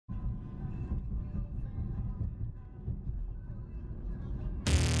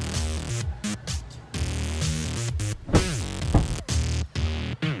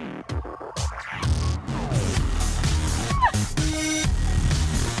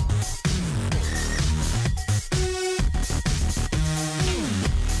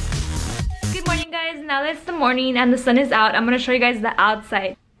now that it's the morning and the sun is out, I'm gonna show you guys the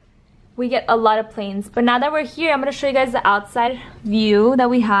outside. We get a lot of planes, but now that we're here, I'm gonna show you guys the outside view that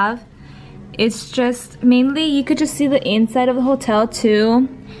we have. It's just mainly, you could just see the inside of the hotel too.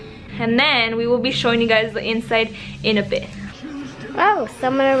 And then we will be showing you guys the inside in a bit. Oh,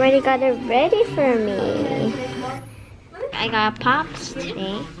 someone already got it ready for me. I got pops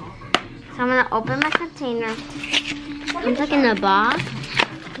today. So I'm gonna open my container. I'm taking the box.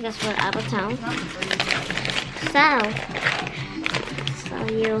 Guess what? Out of town. So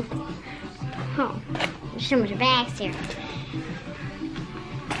you. Oh, there's so much bags here.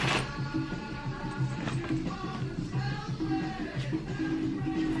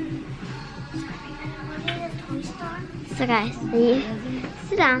 So guys, you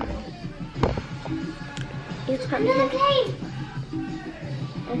sit down.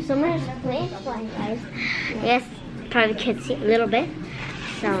 There's so much planes flying, guys. Yes, probably can see a little bit.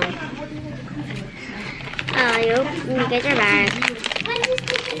 So, you get your bag.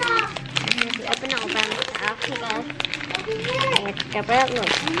 Open. Off you go. Get it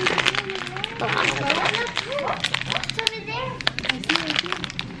loose.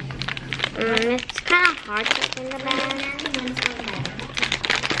 It's kind of hard to open the bag.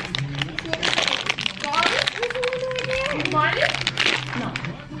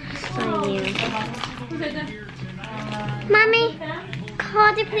 So you. Mommy,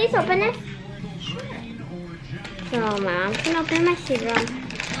 could you please open it? So Mom can open my serum.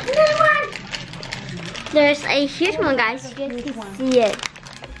 There's a huge one, guys. You can see it.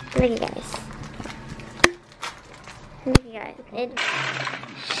 Look, guys. Look, guys.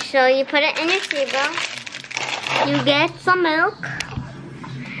 So you put it in your cereal. You get some milk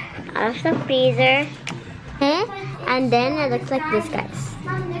out of the freezer. And then it looks like this, guys.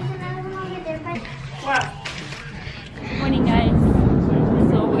 Good morning, guys.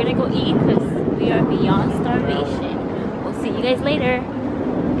 So we're gonna go eat because we are beyond starvation. We'll see you guys later.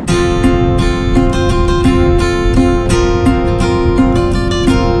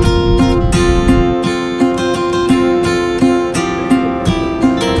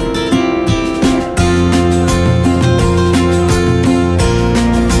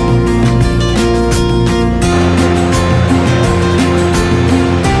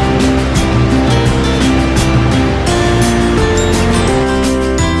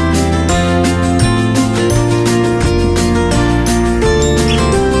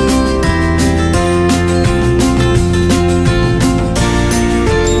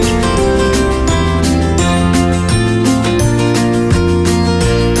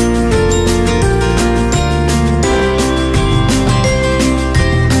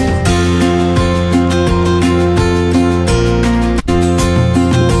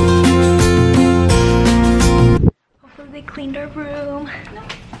 Cleaned our room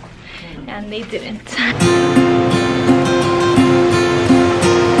and they didn't.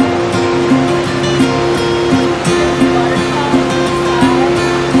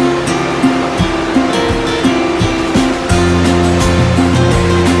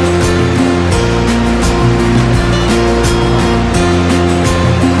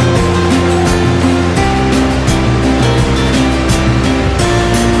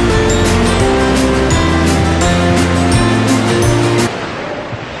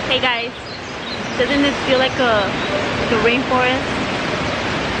 Doesn't this feel like a rainforest?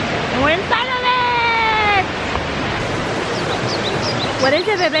 And we're inside of it! What is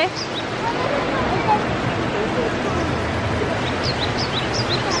it, baby?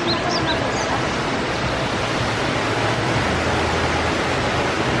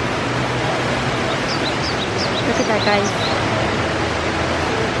 Look at that, guys.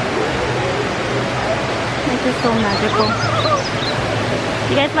 This is so magical.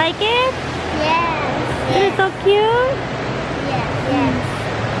 You guys like it? Yes. Isn't it so cute? Yes.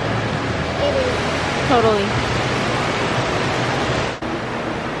 It is. Totally.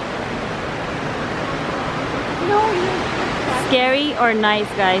 No. Scary or nice,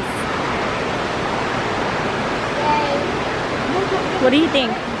 guys? Scary. What do you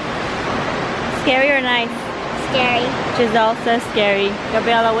think? Scary or nice? Scary. Giselle says scary.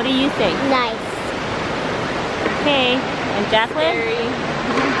 Gabriela, what do you say? Nice. Okay. And Jacqueline? Scary.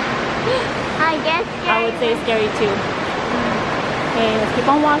 I guess scary. I would say scary too. Okay, let's keep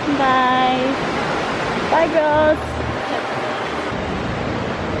on walking, guys. Bye, girls.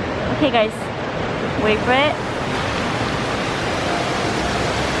 Okay, guys. Wait for it.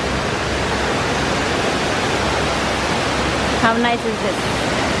 How nice is this?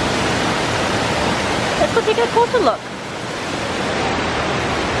 Let's go take a closer look.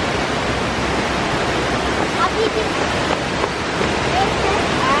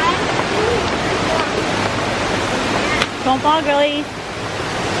 Don't fall, girlies.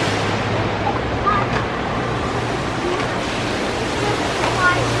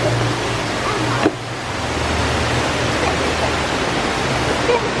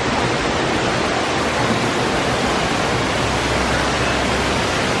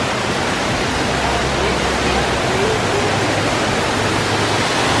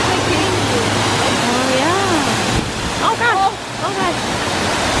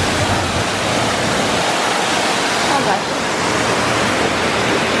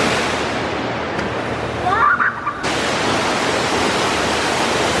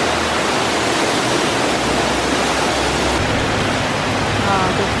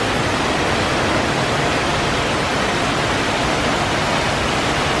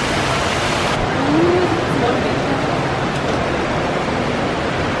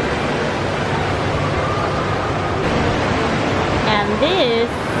 This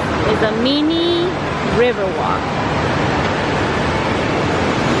is a mini river walk.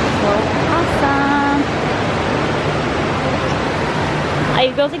 So awesome. Are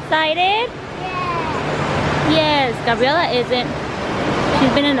you girls excited? Yeah. Yes, Gabriella isn't.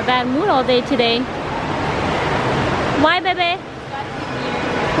 She's been in a bad mood all day today. Why, baby?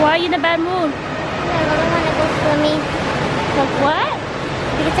 Why are you in a bad mood? I really want to go swimming. Like what?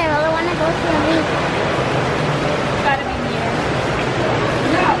 Because I really want to go swimming. Gotta be near.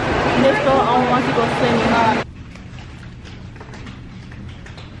 This girl all wants to go swimming.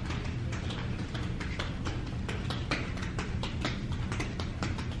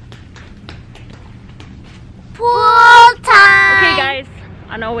 Pool time! Okay guys,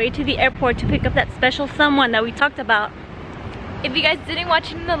 on our way to the airport to pick up that special someone that we talked about. If you guys didn't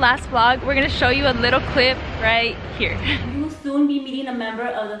watch it in the last vlog, we're gonna show you a little clip right here. You will soon be meeting a member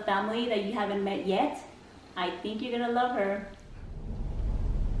of the family that you haven't met yet. I think you're gonna love her.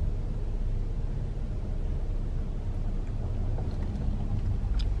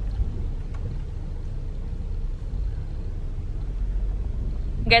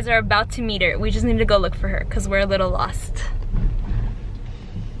 You guys are about to meet her. We just need to go look for her because we're a little lost.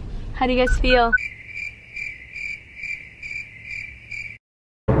 How do you guys feel?